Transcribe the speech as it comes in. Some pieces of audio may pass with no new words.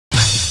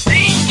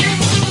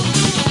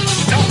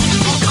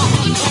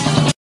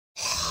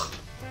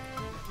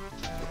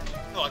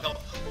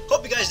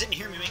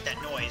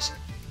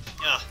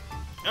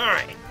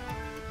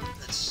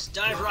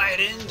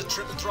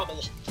triple trouble.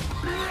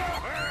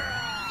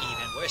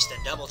 Even worse than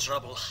double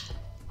trouble.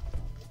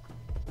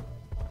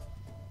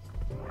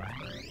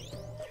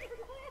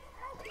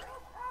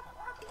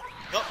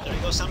 Oh, there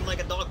you go, sounding like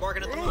a dog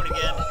barking at the moon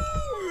again.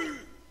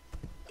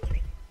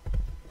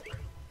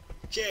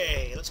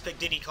 Okay, let's pick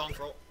Diddy Kong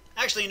for...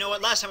 Actually, you know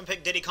what? Last time I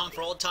picked Diddy Kong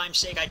for old time's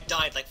sake, I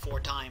died like 4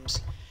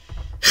 times.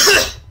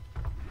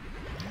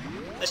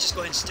 Let's just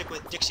go ahead and stick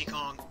with Dixie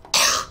Kong.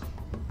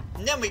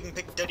 And then we can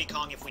pick Diddy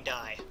Kong if we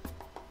die.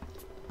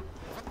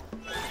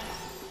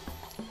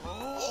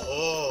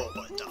 Oh,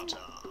 Batata.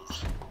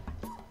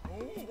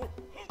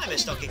 I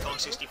miss Donkey Kong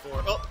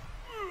 64. Oh!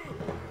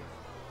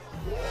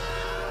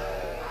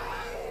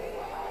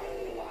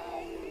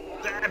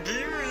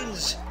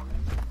 Baboons!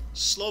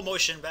 Slow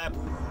motion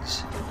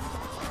baboons.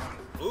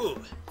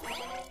 Ooh.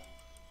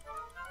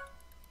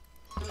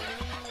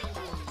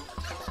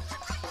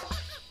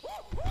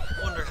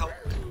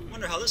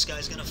 Wonder how this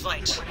guy's gonna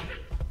fight.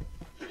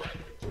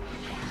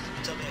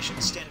 Tell me I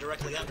shouldn't stand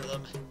directly under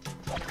them.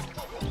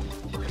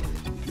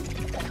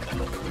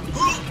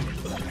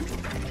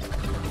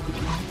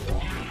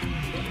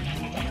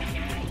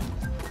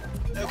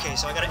 Okay,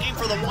 so I gotta aim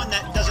for the one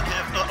that doesn't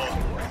have... Uh-oh.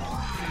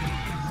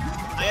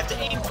 I have to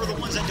aim for the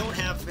ones that don't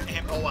have...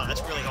 Oh, wow,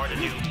 that's really hard to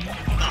do.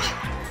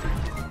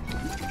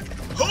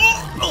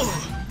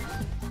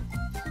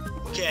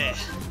 Okay.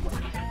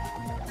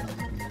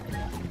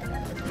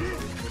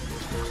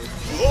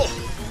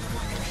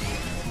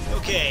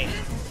 Okay.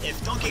 If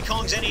Donkey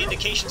Kong's any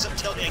indication, something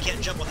tells me I can't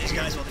jump on these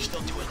guys while they're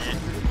still doing that.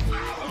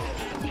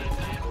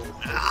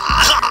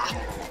 Ah!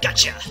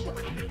 Gotcha!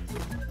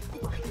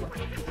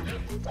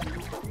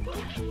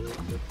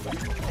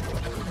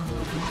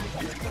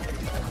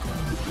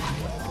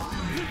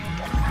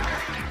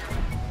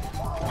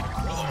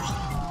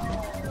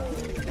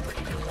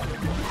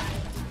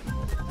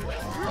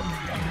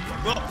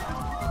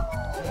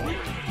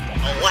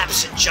 A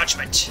lapse in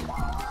judgment.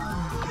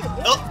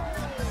 Oh!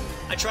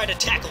 I tried to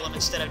tackle him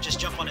instead of just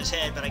jump on his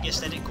head, but I guess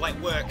that didn't quite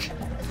work.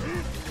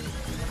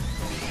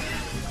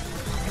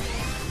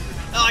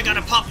 Oh, I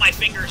gotta pop my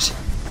fingers.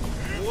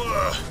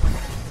 Whoa.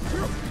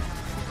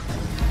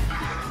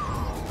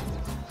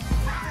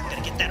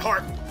 Gotta get that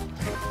heart.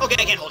 Okay,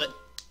 I can't hold it.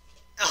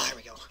 Oh, there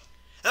we go.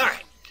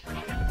 Alright.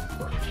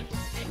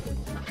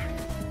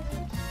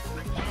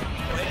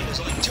 Wait, there's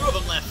only 2 of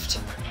them left.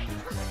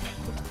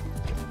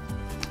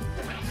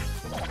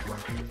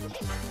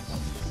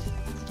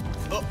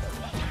 Oh.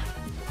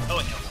 Oh,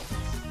 wait, no.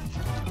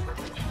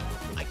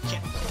 I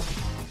can't...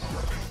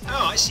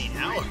 Oh, I see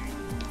now.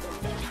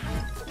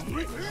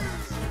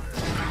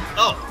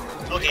 Oh,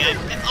 okay,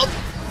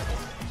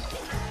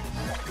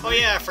 Oh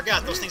yeah, I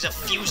forgot, those things have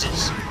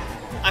fuses.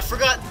 I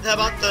forgot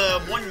about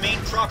the one main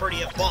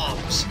property of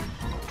bombs.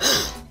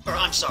 Or,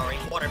 I'm sorry,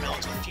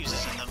 watermelons with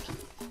fuses in them.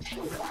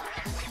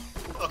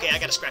 Okay, I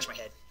gotta scratch my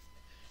head.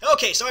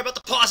 Okay, sorry about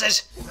the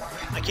pauses!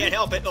 I can't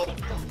help it. Oh.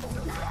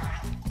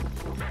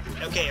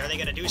 Okay, are they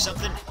gonna do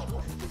something?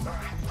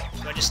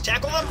 Do I just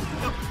tackle them?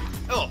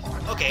 Oh,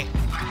 okay.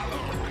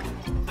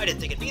 I didn't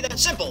think it'd be that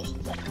simple.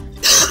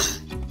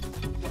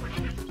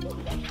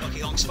 Donkey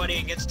Kong's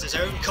fighting against his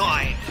own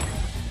kind.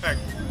 Or,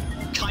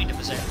 kind of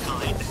his own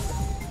kind.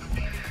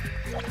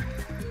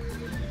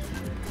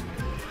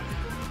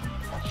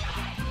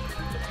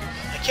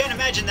 I can't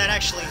imagine that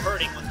actually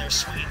hurting when they're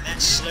swinging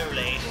that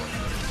slowly.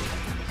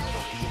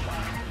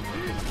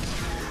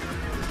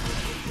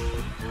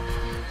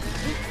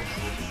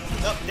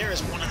 Oh,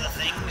 there's one of the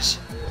things.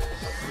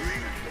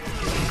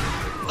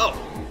 Oh,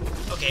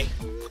 okay.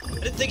 I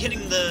didn't think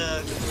hitting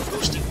the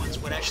ghosty ones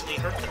would actually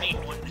hurt the main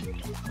one.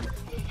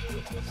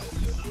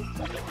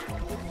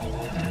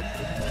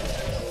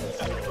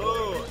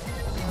 Oh.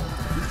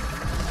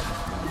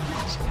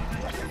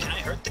 Can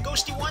I hurt the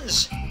ghosty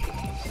ones?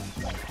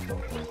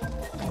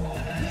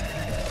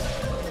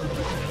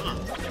 Huh.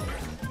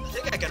 I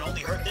think I can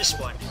only hurt this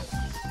one.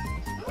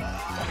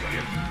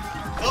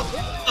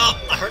 Oh,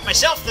 I hurt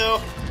myself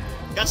though.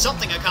 Got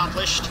something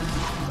accomplished.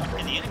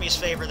 In the enemy's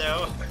favor,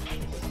 though.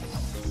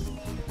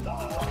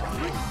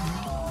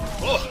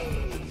 Oh!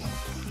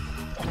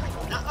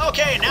 Now,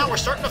 okay, now we're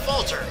starting to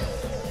falter.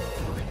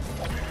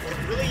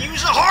 Could really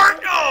use a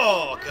heart!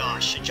 Oh,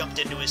 gosh, I jumped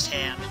into his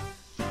hand.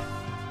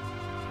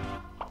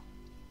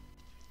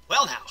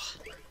 Well, now.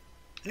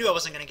 I knew I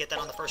wasn't going to get that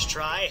on the first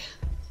try.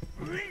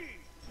 I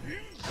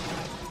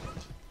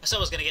said I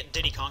was going to get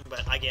Diddy Kong,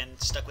 but again,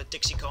 stuck with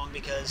Dixie Kong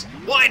because...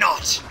 Why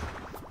not?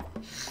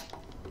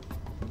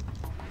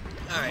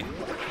 Alright,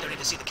 don't need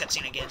to see the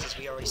cutscene again since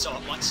we already saw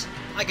it once.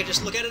 I could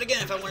just look at it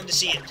again if I wanted to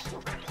see it.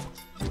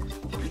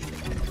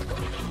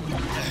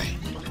 Alright.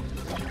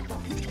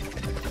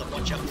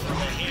 Watch out for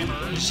the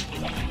hammers.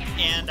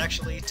 And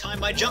actually time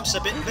my jumps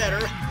a bit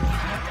better.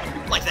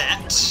 Like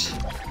that.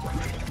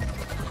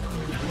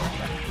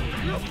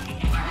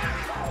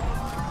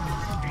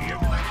 There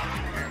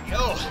we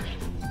go.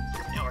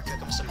 Now we're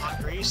cooking with some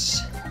hot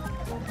grease.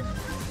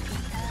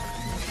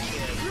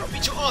 It would be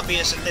too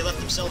obvious if they left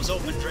themselves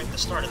open during the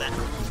start of that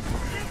move.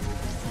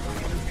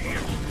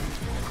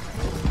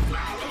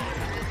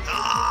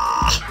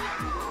 Ah!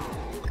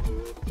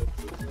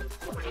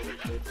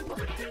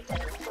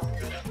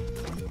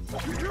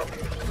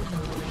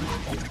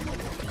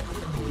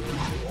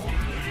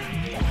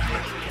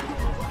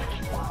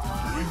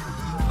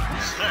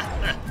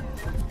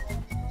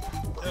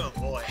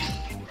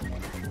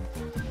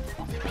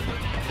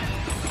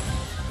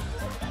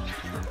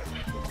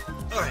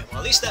 Alright, well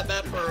at least that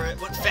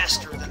it went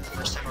faster than the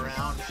first time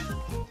around.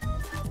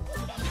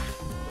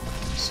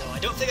 So I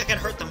don't think I can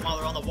hurt them while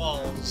they're on the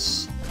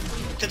walls.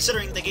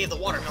 Considering they gave the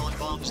watermelon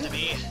bombs to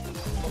me,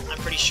 I'm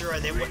pretty sure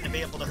they wouldn't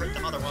be able to hurt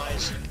them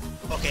otherwise.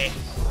 Okay.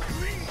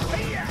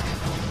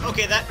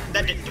 Okay, that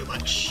didn't do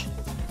much.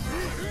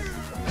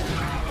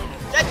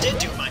 That did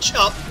do much.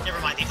 Oh, never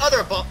mind. The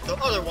other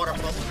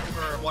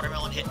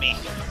watermelon hit me.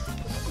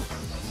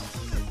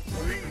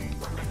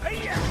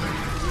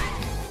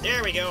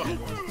 There we go.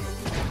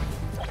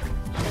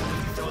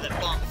 Throw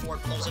that bomb before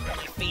it blows up in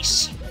my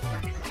face.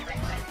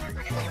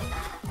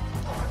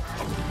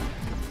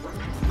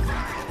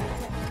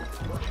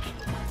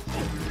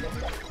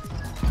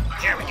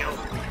 There we go.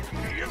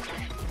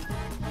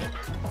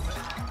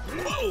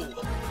 Whoa!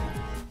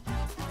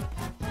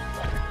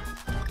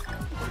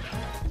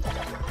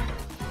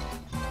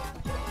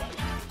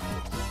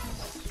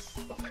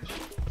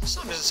 This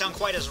song doesn't sound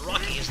quite as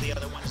rocky as the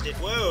other ones did.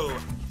 Whoa!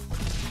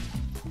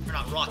 Or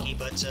not rocky,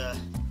 but,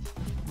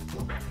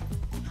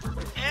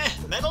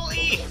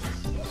 metal-y?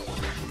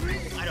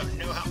 I don't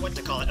know what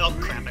to call it. Oh,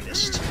 crap, I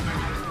missed.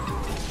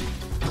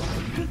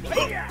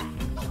 Oh.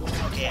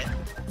 Okay.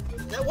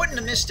 That wouldn't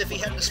have missed if he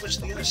hadn't switched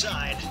to the other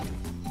side.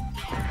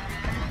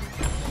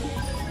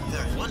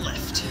 Alright, one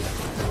left.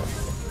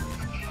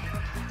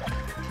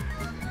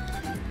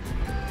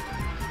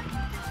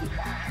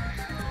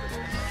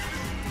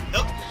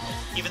 Nope.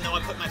 Even though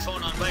I put my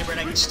phone on vibrate,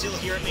 I can still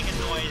hear it making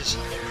noise.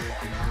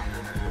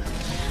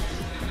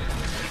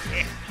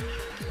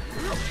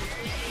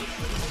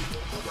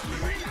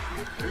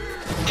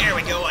 There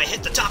we go, I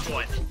hit the top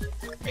one.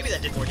 Maybe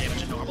that did more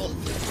damage than normal.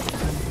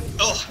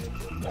 Oh!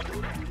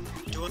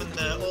 Doing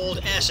the old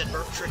acid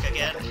burp trick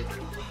again.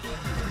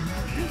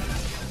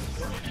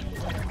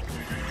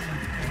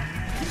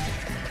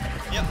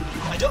 Yep,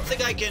 I don't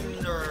think I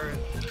can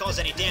cause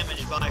any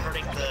damage by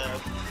hurting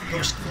the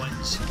ghost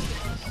ones.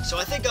 So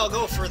I think I'll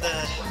go for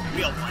the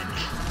real one.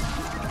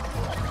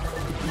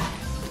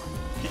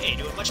 Hey,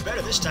 doing much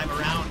better this time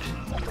around.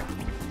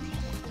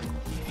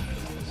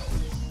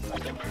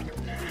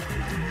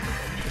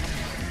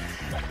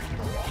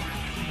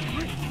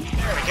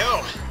 There we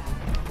go.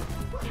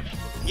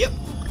 Yep.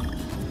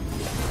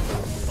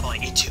 My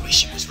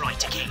intuition was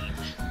right again.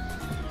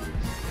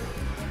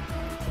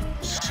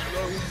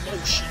 Slow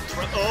motion.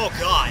 Oh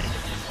god.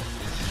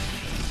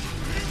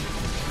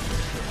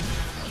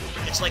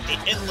 It's like the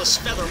endless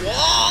feather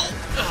wall.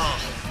 Oh.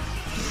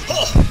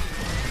 Oh.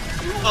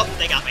 Oh,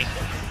 they got me.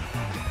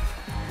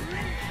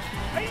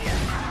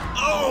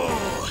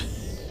 Oh.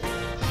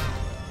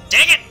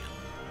 Dang it!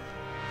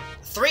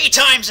 3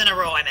 times in a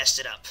row I messed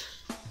it up.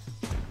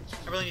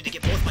 I really need to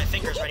get both my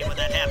fingers ready when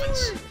that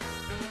happens.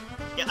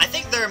 Yeah, I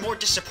think they're more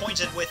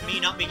disappointed with me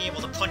not being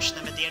able to punch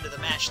them at the end of the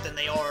match than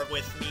they are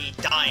with me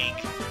dying.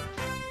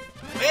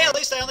 Well, at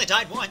least I only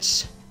died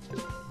once.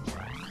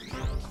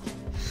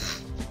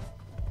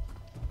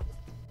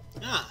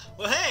 Ah,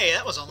 well hey,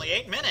 that was only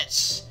 8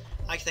 minutes.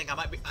 I think I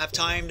might have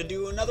time to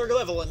do another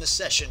level in this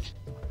session.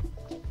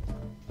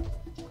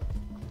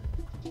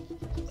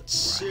 Let's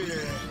see.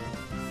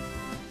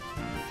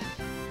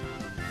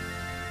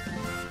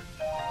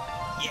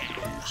 Yeah.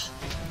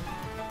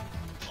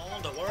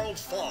 On to World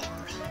 4.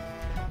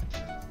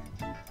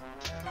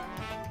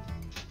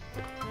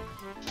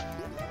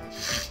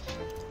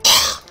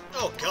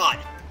 Oh god.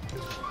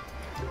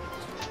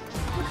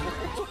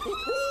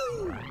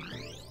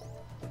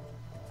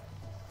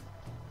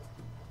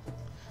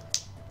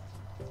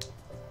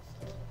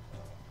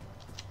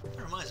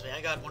 That reminds me,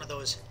 I got one of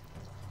those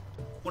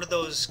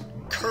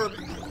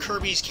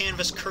Kirby's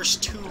Canvas Curse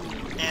 2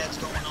 ads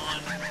going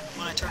on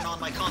when I turned on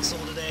my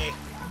console today.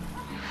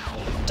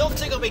 Don't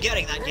think I'll be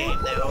getting that game,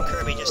 though.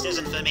 Kirby just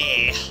isn't for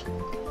me.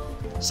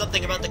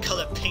 Something about the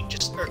color pink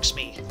just irks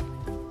me.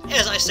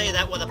 As I say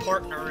that with a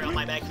partner on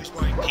my back who's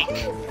wearing pink.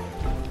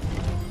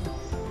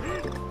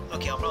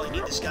 Okay, I'll probably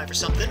need this guy for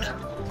something.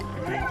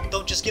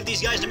 Don't just give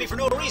these guys to me for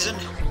no reason.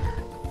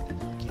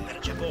 Okay, gotta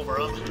jump over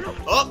them.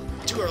 Oh,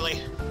 too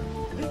early.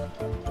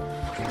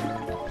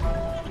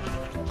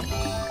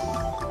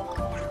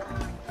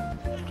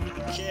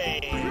 Okay,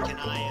 can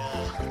I,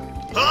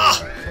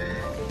 Ah!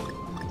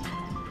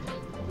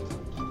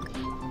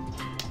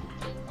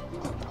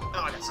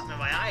 Oh, I got something in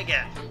my eye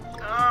again.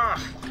 Ah!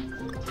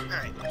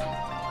 Alright.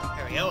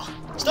 There we go.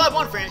 Still have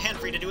one hand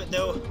free to do it,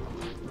 though.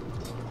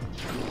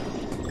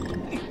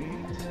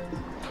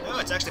 Oh,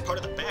 it's actually part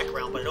of the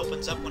background, but it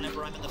opens up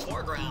whenever I'm in the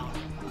foreground.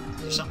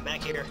 There's something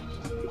back here.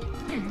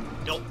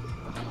 Nope.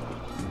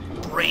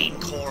 Brain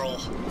coral.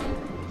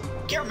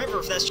 Can't remember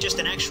if that's just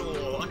an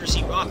actual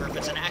undersea rock or if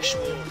it's an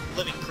actual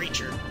living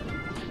creature.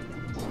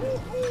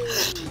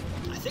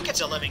 I think it's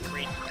a living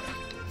creature.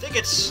 I think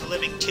it's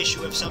living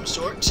tissue of some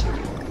sort.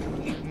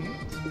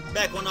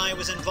 Back when I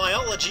was in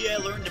biology, I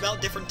learned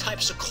about different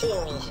types of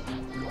coral.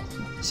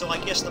 So I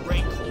guess the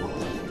brain coral.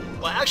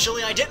 Well,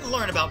 actually, I didn't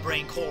learn about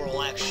brain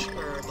coral,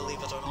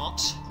 believe it or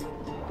not.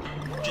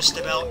 Just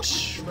about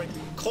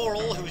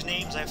coral, whose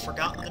names I've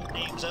forgotten the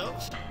names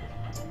of.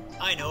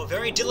 I know,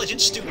 very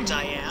diligent student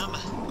I am.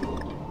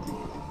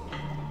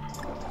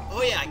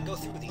 Oh yeah, I can go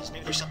through these.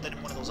 Maybe there's something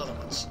in one of those other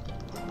ones.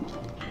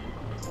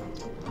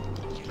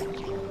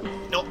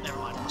 Nope, never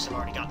mind. I must have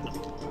already gotten them.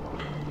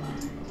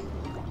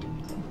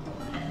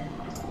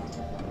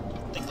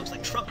 Thing looks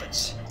like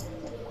trumpets.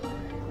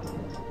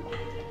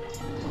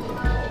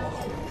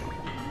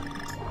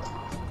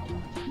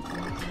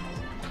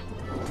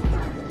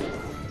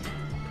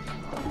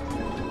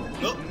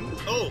 Oh!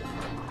 Oh!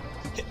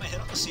 Hit my head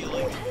on the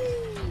ceiling.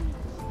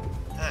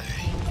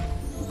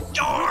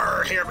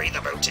 Yar! Here be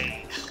the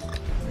booty!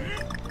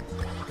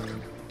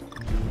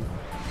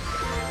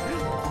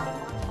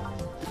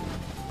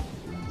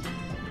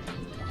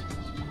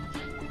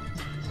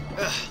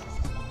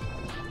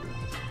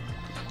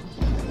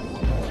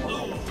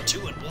 Ooh,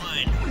 2 and 1.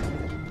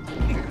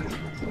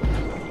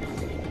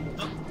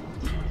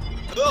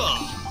 Oh.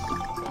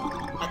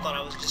 I thought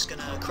I was just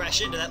gonna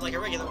crash into that like a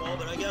regular wall,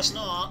 but I guess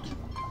not.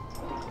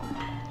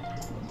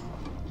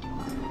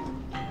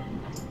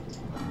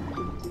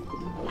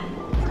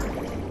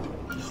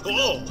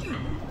 Oh!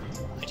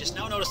 I just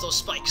now noticed those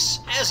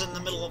spikes, as in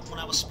the middle of when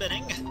I was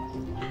spinning.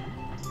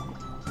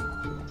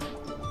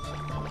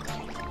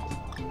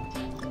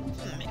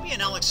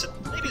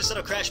 Maybe instead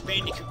of Crash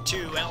Bandicoot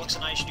 2, Alex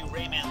and I should do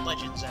Rayman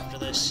Legends after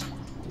this.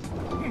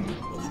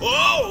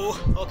 Whoa!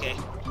 Okay.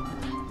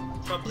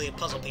 Probably a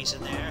puzzle piece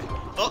in there.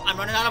 Oh, I'm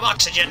running out of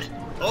oxygen!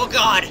 Oh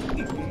god!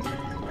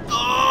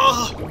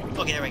 Oh!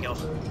 Okay, there we go.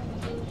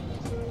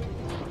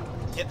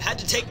 Yep, had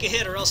to take a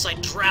hit or else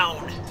I'd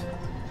drown.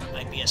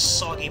 I'd be a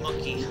soggy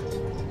monkey.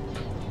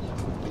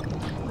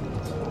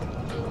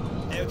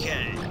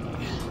 Okay.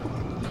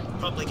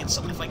 Probably get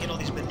something if I get all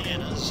these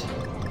bananas.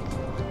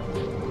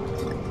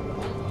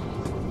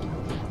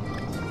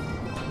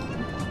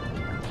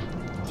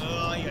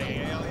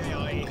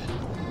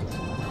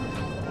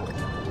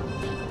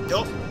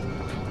 Nope.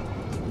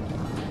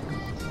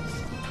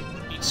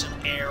 Need some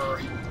air.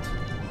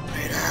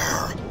 Need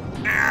air.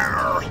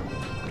 Air.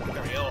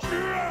 There we go.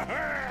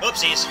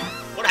 Oopsies.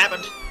 What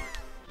happened?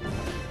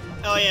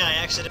 Oh yeah,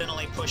 I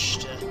accidentally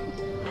pushed.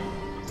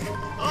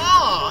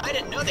 Oh, I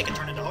didn't know they could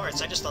turn into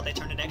hearts. I just thought they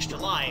turned into extra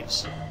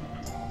lives.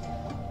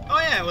 Oh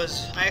yeah,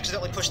 I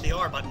accidentally pushed the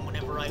R button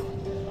whenever I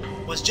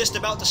was just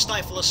about to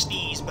stifle a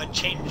sneeze, but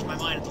changed my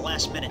mind at the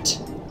last minute.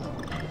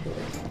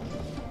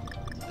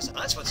 So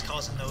that's what's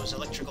causing those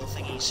electrical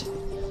thingies.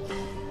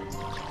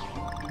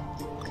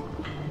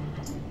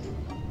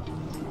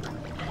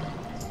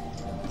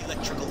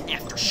 Electrical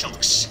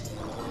aftershocks.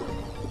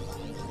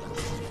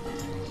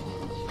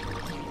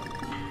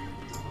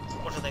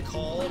 What are they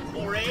called?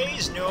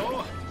 Morays?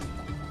 No.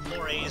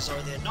 Morays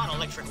are the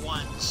non-electric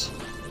ones.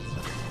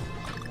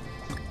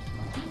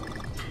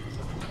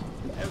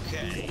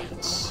 Okay,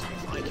 let's see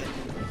if I can...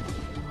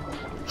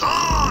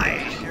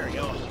 Hi! There we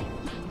go.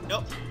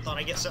 Nope, thought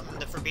I'd get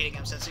something for beating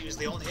him since he was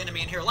the only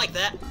enemy in here like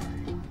that.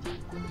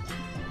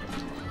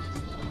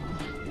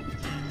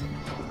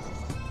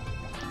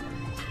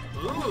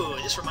 Ooh,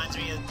 this reminds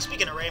me of,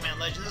 speaking of Rayman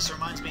Legends, this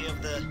reminds me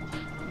of the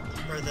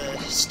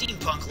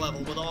steampunk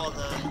level with all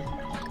the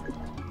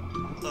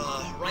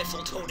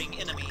rifle-toting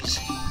enemies.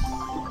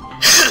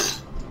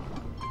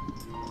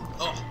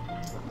 Oh.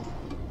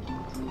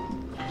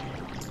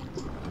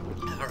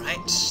 Alright,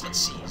 let's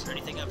see, is there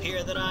anything up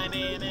here that I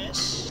may have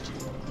missed?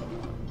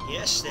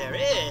 Yes, there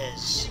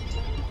is.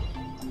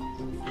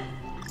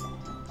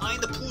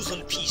 Find the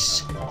puzzle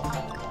piece.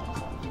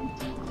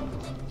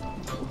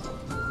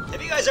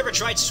 Have you guys ever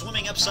tried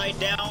swimming upside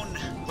down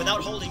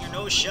without holding your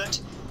nose shut?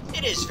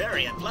 It is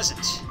very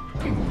unpleasant.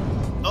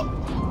 Oh.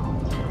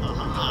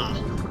 Aha.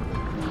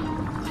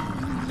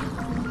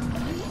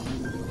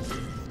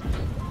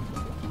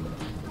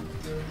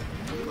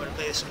 You want to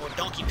play some more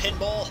donkey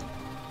pinball?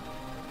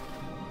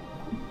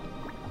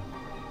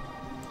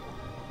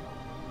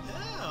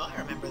 Oh,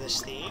 I remember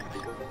this theme.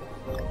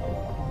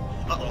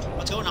 Uh-oh,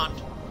 what's going on?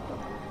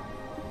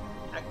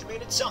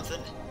 Activated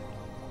something.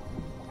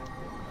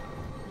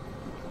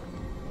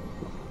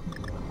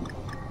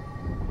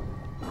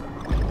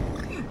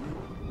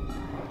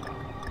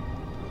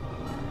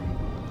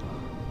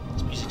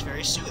 This music's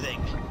very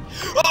soothing.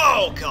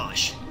 Oh,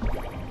 gosh!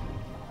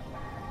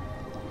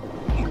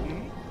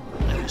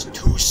 I was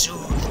too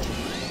soothed.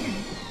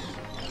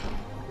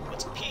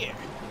 What's up here?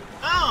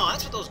 Oh,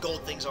 that's what those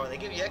gold things are. They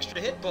give you extra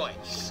hit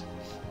points.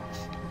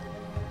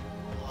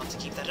 I'll have to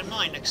keep that in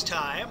mind next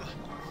time.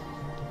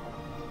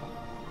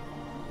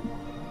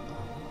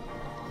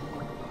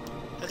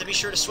 Have to be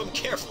sure to swim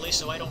carefully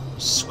so I don't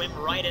swim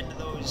right into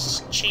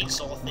those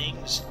chainsaw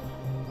things.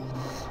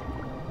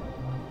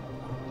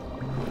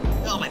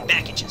 Oh, my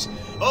back itches.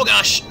 Oh,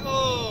 gosh.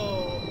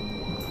 Oh.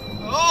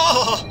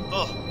 Oh.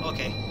 Oh,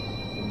 okay.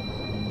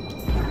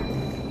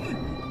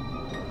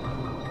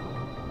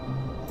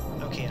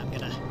 Okay, I'm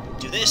gonna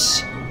do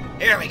this.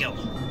 There we go.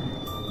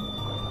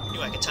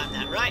 Knew I could time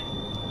that right.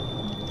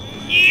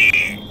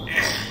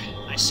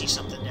 I see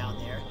something down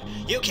there.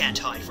 You can't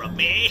hide from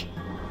me.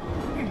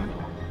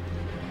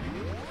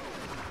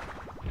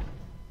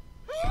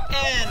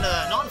 And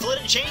a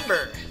non-flooded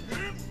chamber.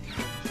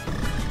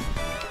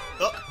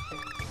 Oh.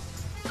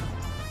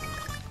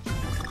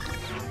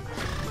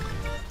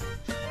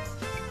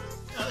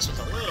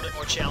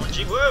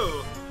 challenging.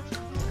 Whoa!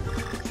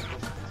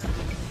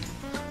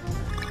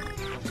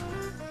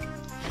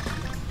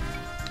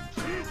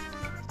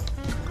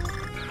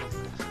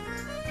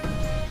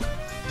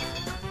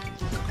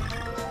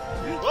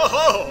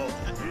 Whoa!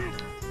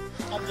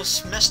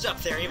 Almost messed up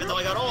there, even though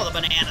I got all the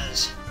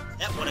bananas.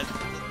 That would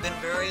have been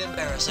very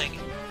embarrassing.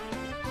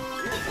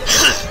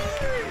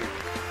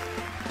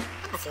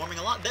 I'm performing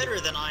a lot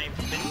better than I've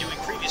been doing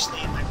previously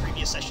in my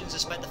previous sessions,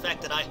 despite the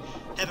fact that I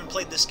haven't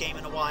played this game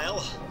in a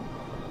while.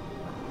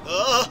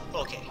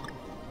 Okay.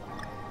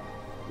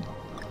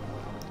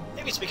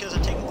 Maybe it's because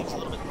I'm taking things a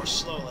little bit more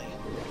slowly.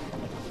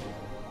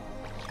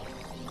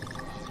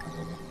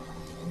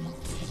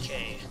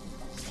 Okay.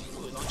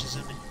 Ooh, it launches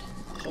them in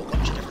a whole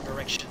bunch of different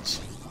directions.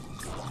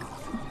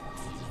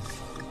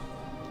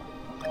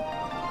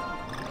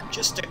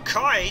 Just a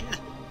coin!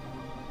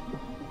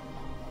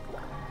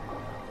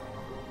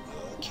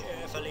 Oh,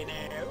 carefully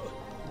now.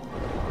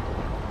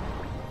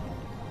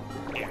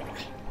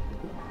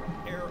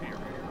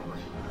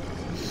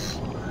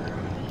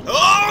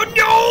 Oh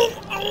no!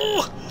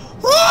 Oh!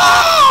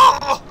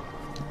 Oh!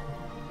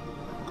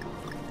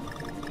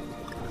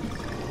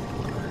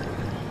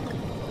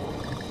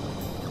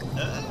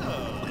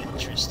 Oh,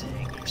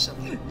 interesting. There's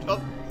something.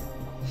 Oh.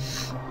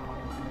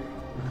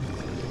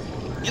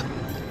 Yep.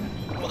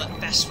 Well, that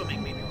fast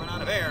swimming made me run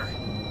out of air.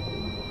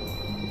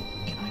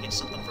 Can I get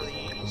something for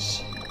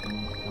these?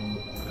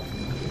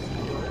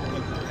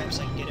 Perhaps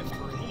I can get it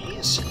for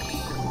these.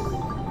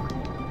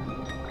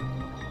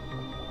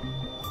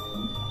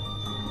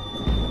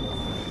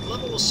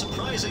 Level is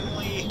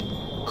surprisingly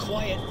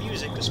quiet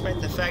music,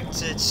 despite the fact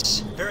that it's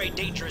very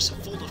dangerous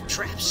and full of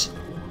traps.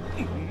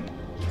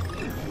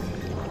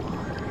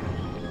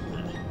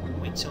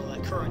 Wait till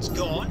that current's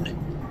gone.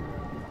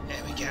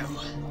 There we go.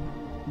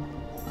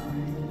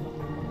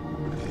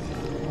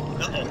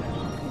 Uh-oh.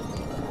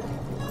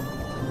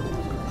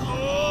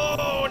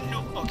 Oh,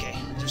 no. Okay,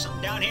 is there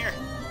something down here?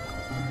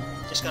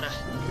 Just gotta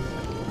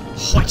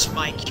whet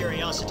my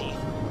curiosity.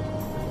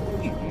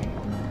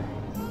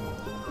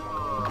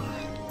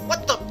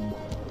 What the?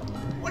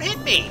 What hit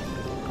me?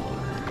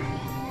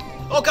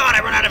 Oh god,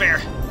 I run out of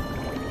air!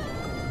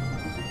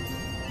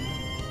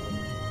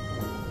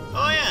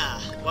 Oh yeah.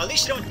 Well, at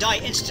least you don't die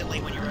instantly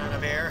when you run out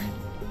of air.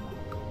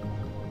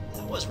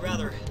 That was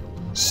rather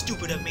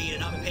stupid of me to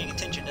not be paying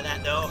attention to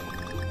that, though.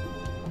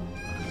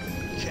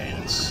 Okay,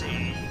 let's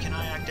see. Can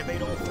I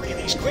activate all three of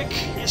these quick?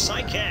 Yes,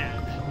 I can.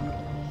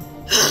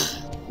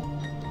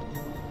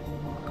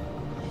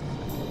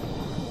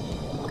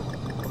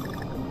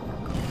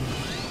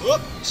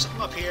 Whoop!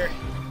 Something up here.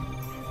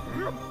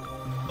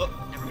 Oh,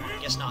 never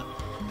mind. Guess not.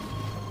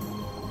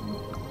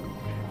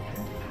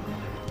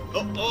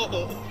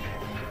 Oh.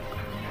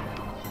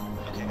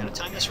 Okay, gotta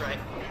time this right.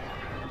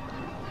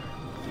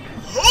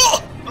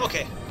 Oh!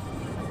 Okay.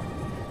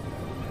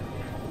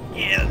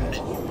 And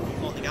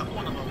only got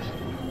one of them.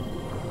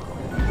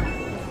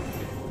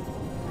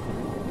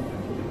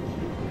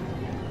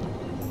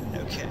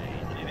 Okay,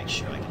 let me make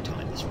sure I can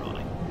time this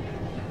right.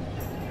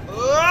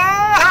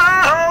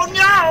 Oh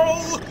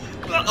no!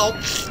 Uh-oh.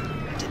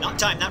 Did not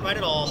time that right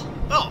at all.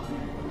 Oh,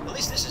 at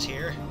least this is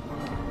here.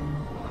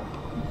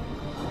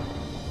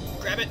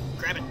 Grab it,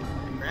 grab it,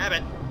 grab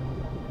it.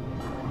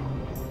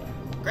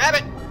 Grab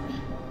it!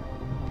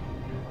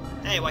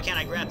 Hey, why can't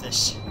I grab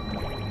this?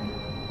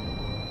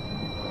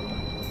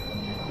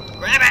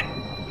 Grab it!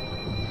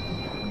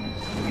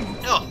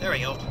 Oh, there we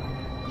go.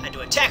 Had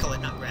to tackle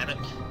it, not grab it.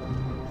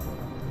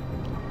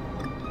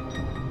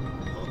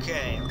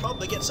 Okay, I'll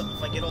probably get something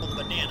if I get all the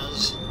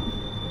bananas,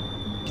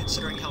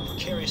 considering how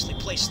precariously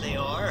placed they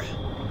are.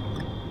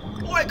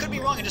 Or I could be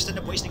wrong and just end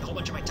up wasting a whole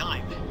bunch of my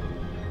time.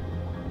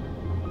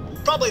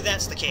 Probably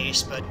that's the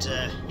case, but,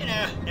 you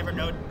know, never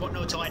know, won't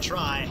know until I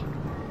try.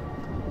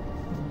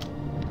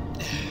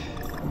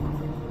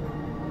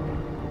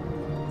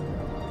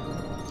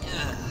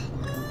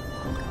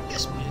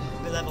 Yes,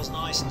 the level's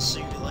nice and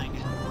soothing.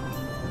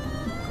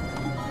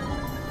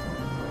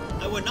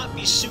 I would not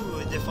be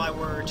soothed if I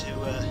were to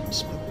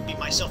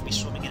be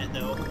swimming in it,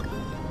 though.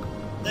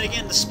 Then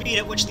again, the speed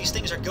at which these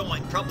things are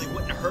going probably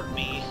wouldn't hurt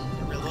me,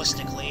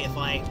 realistically, if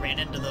I ran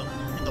into them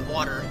in the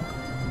water.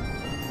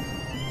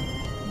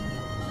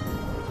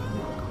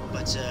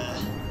 But,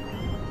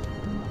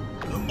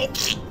 oh,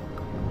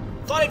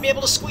 thought I'd be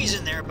able to squeeze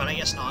in there, but I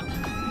guess not.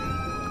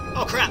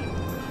 Oh, crap.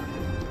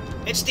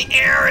 It's the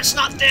air, it's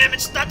not them,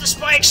 it's not the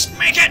spikes!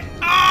 Make it!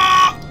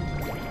 Oh!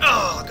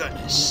 Oh,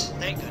 goodness.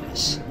 Thank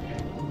goodness.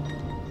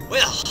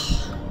 Well,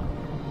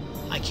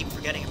 I keep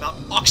forgetting about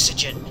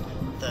oxygen,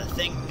 the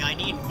thing I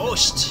need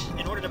most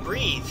in order to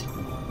breathe.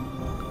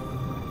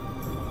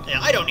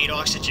 Yeah, I don't need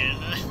oxygen.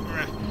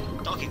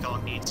 Donkey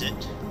Kong needs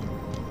it.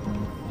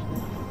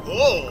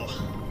 Whoa!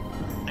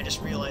 I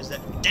just realized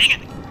that, dang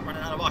it, I'm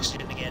running out of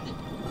oxygen again.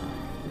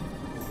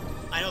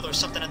 I know there's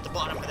something at the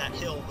bottom of that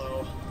hill,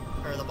 though,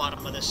 or the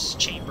bottom of this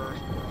chamber,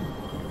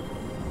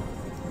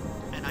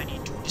 and I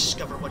need to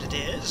discover what it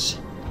is.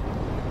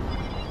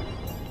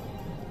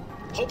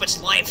 Hope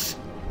it's life.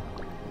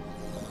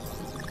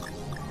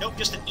 Nope,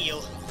 just an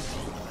eel.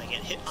 I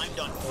get hit, I'm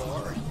done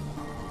for.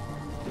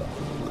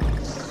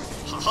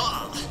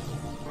 Haha!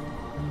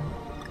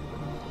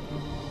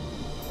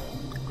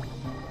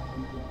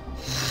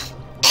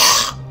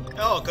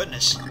 Oh,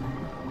 goodness.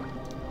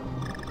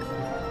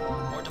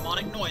 More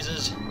demonic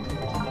noises.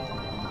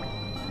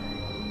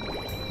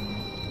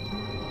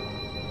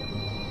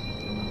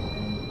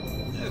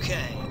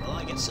 Okay, well,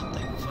 I get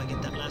something if I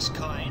get that last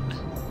coin.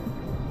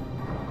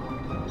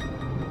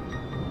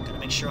 Gotta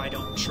make sure I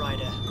don't try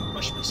to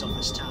rush myself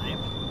this time.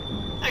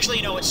 Actually,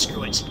 you know what?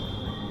 Screw it.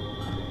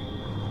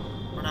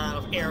 Run out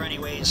of air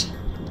anyways.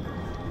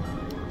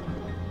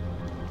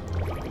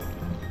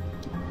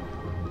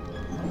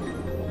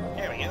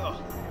 There we go.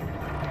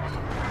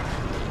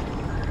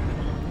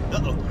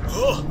 Uh-oh.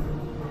 Oh!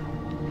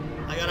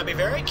 I gotta be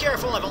very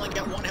careful. I've only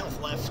got 1 health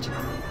left.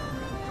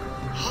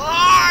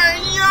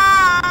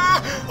 Hi-ya!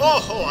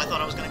 Oh, I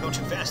thought I was gonna go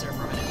too fast there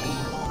for a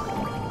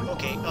minute.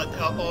 Okay,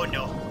 oh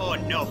no. Oh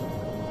no.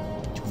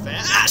 Too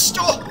fast!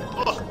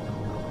 Oh!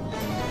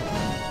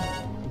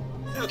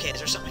 Okay, is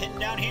there something hidden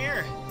down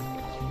here?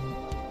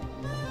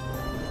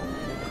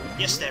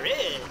 Yes, there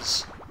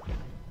is!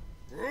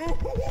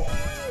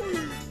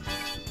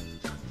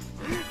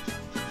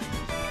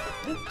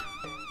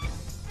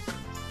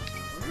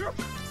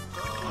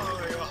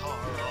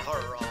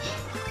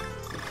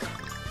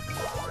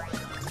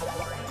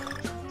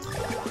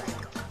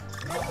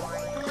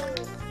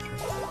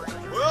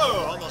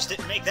 Whoa, almost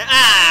didn't make that.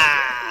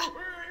 Ah!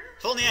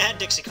 If only I had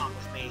Dixie Kong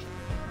with me.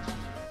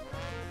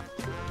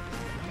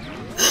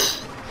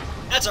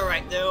 That's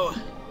alright, though.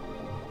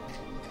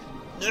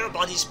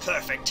 Nobody's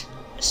perfect.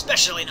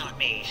 Especially not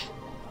me.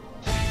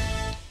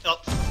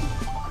 Oh,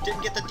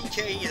 didn't get the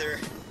DK either.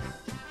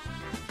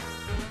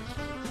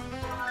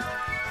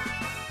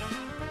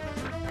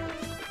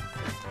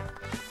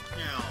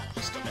 No,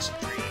 still missing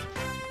 3.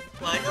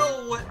 Well, I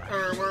know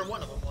where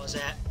one of them was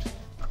at.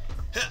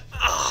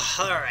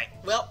 Alright,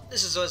 well,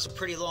 this was a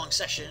pretty long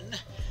session.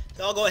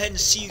 So I'll go ahead and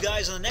see you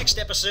guys on the next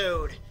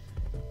episode.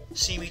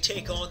 See me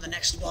take on the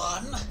next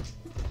one.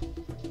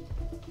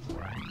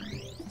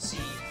 Let's see.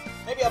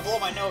 Maybe I'll blow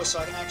my nose so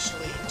I can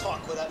actually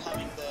talk without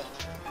having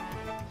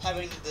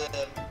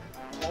the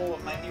blow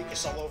of my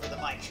mucus all over the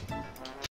mic.